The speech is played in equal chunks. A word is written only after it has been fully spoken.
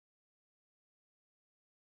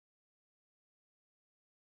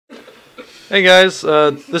Hey guys,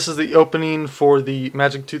 this is the opening for the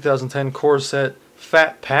Magic 2010 Core Set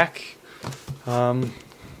Fat Pack. Go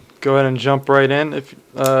ahead and jump right in. If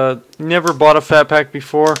you never bought a Fat Pack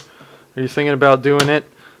before, or you're thinking about doing it,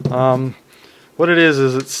 what it is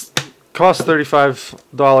it costs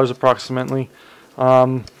 $35 approximately,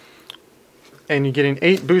 and you're getting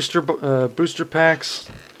 8 booster packs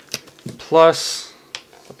plus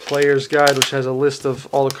a player's guide, which has a list of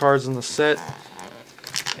all the cards in the set,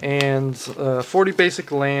 and 40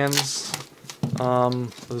 basic lands.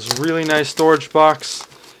 This really nice storage box,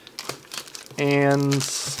 and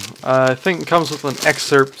I think it comes with an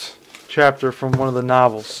excerpt chapter from one of the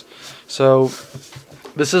novels. So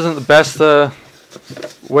this isn't the best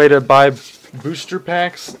way to buy booster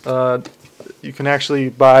packs. You can actually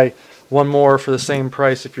buy one more for the same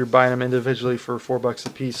price if you're buying them individually for $4 a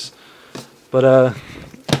piece. But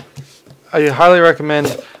I highly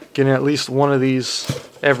recommend getting at least one of these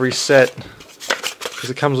every set,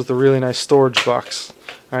 because it comes with a really nice storage box.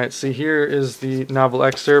 Alright, see, here is the novel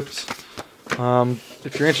excerpt.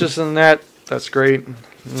 If you're interested in that, that's great. I'm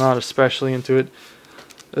not especially into it.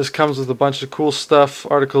 This comes with a bunch of cool stuff,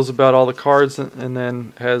 articles about all the cards, and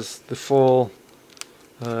then has the full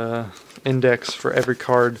index for every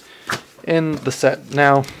card in the set.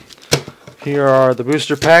 Now, here are the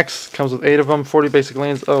booster packs. Comes with 8 of them, 40 basic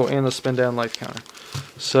lands, oh, and the spin down life counter.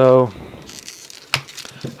 So,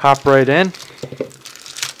 hop right in.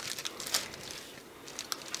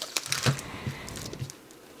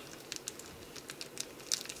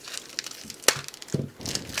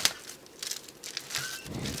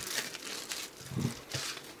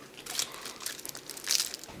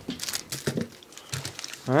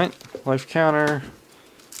 Alright, life counter,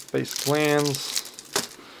 basic lands.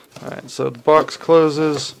 Alright, so the box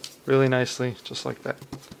closes really nicely, just like that.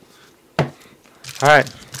 Alright,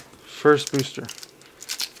 first booster.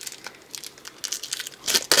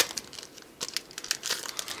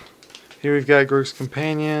 Here we've got Grixis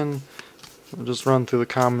Companion. We'll just run through the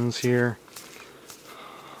commons here.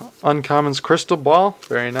 Uncommons, Crystal Ball,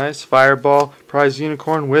 very nice. Fireball, Prize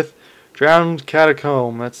Unicorn with Drowned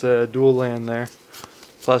Catacomb. That's a dual land there,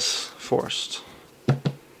 plus Forest.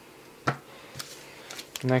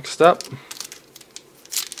 Next up,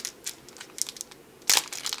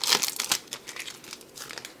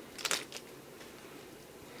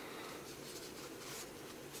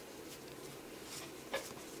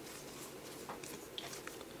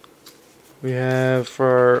 we have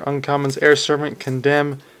for uncommons Air Servant,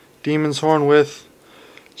 Condemn, Demon's Horn with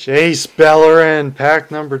Jace Beleren,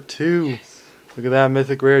 pack number 2. Look at that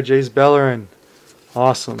Mythic Rare Jace Beleren.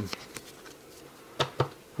 Awesome.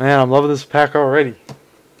 Man, I'm loving this pack already.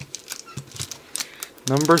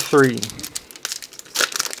 Number 3.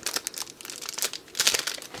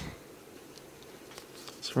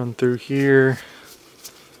 Let's run through here.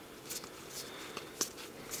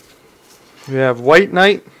 We have White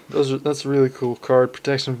Knight. That's a really cool card.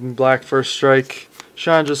 Protection from Black, First Strike.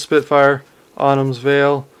 Chandra Spitfire, Autumn's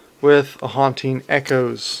Veil with a Haunting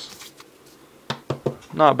Echoes.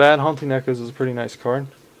 Not bad. Haunting Echoes is a pretty nice card.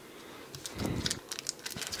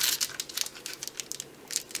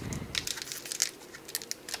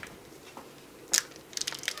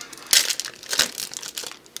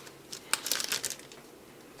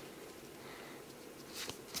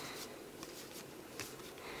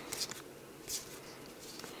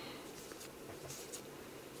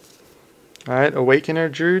 Alright,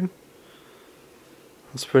 Awakener Druid.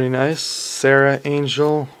 That's pretty nice. Sarah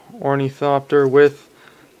Angel, Ornithopter with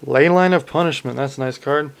Leyline of Punishment. That's a nice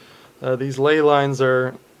card. These ley lines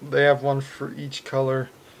they have one for each color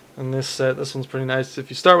in this set. This one's pretty nice. If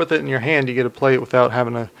you start with it in your hand, you get to play it without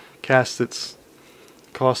having to cast its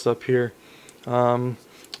cost up here.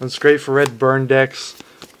 It's great for red burn decks.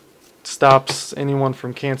 Stops anyone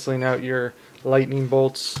from canceling out your lightning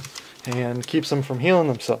bolts and keeps them from healing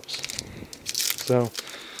themselves. So,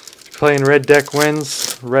 if you're playing red deck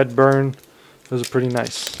wins, red burn, those are pretty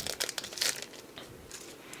nice.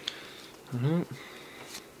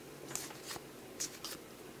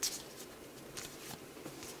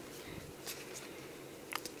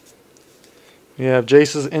 We have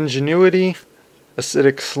Jace's Ingenuity,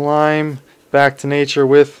 Acidic Slime, Back to Nature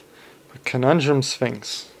with a Conundrum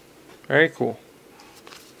Sphinx. Very cool.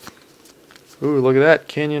 Ooh, look at that,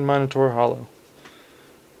 Canyon Minotaur Hollow.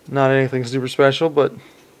 Not anything super special, but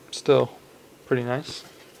still pretty nice.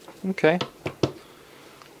 Okay.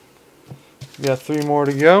 We got 3 more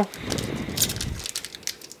to go.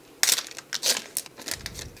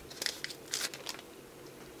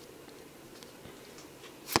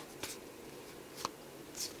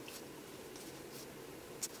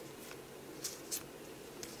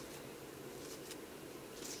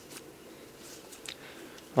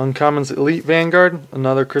 Uncommons Elite Vanguard,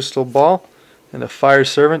 another Crystal Ball, and a Fire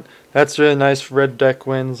Servant. That's really nice for red deck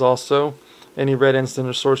wins also. Any red instant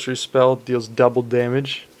or sorcery spell deals double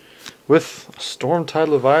damage. With a Storm Tide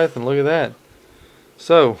Leviathan, look at that.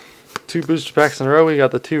 So, 2 booster packs in a row. We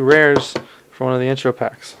got the 2 rares for one of the intro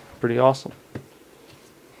packs. Pretty awesome.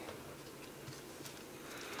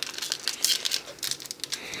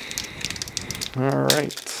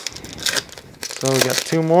 Alright. So we got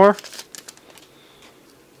 2 more.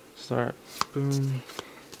 Start. Boom.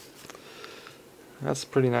 That's a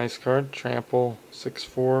pretty nice card. Trample,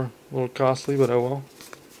 6/4. A little costly, but oh well.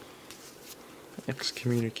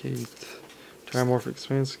 Excommunicate. Trimorphic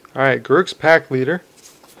Expanse. Alright, Garruk's Pack Leader.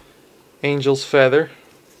 Angel's Feather.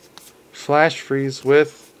 Flash Freeze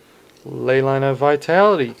with Leyline of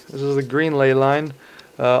Vitality. This is the green Leyline.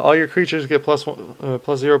 All your creatures get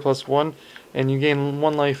 +0/+1, and you gain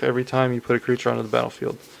 1 life every time you put a creature onto the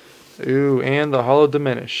battlefield. Ooh, and the Hollow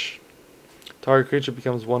Diminish. Target creature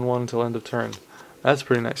becomes 1/1 until end of turn. That's a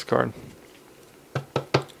pretty nice card.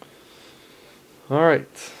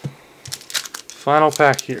 Alright. Final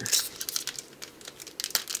pack here.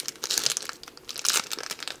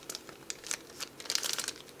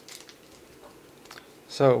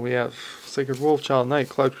 So we have Sacred Wolf, Child Knight,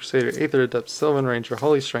 Cloud Crusader, Aether Adept, Sylvan Ranger,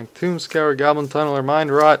 Holy Strength, Tomb Scour, Goblin Tunneler,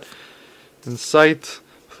 Mind Rot, Insight.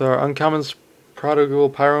 With our uncommons,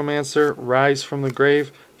 Prodigal Pyromancer, Rise from the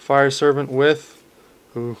Grave, Fire Servant with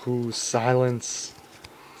Silence.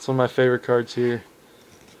 It's one of my favorite cards here.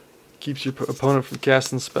 Keeps your opponent from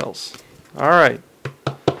casting spells. Alright.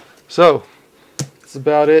 So, that's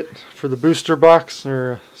about it for the booster box,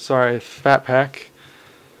 or sorry, fat pack.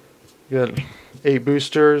 You got 8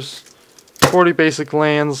 boosters, 40 basic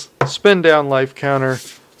lands, spin down life counter,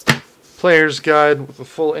 player's guide with a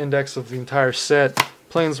full index of the entire set,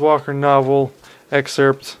 Planeswalker novel,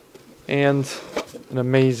 excerpt, and an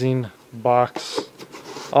amazing box.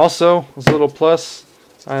 Also, as a little plus,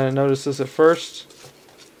 I didn't notice this at first.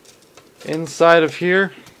 Inside of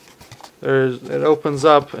here, it opens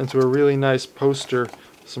up into a really nice poster,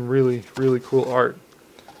 some really cool art.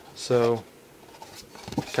 So,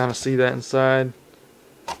 kind of see that inside.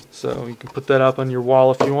 So you can put that up on your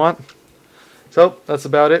wall if you want. So that's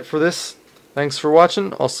about it for this. Thanks for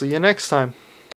watching. I'll see you next time.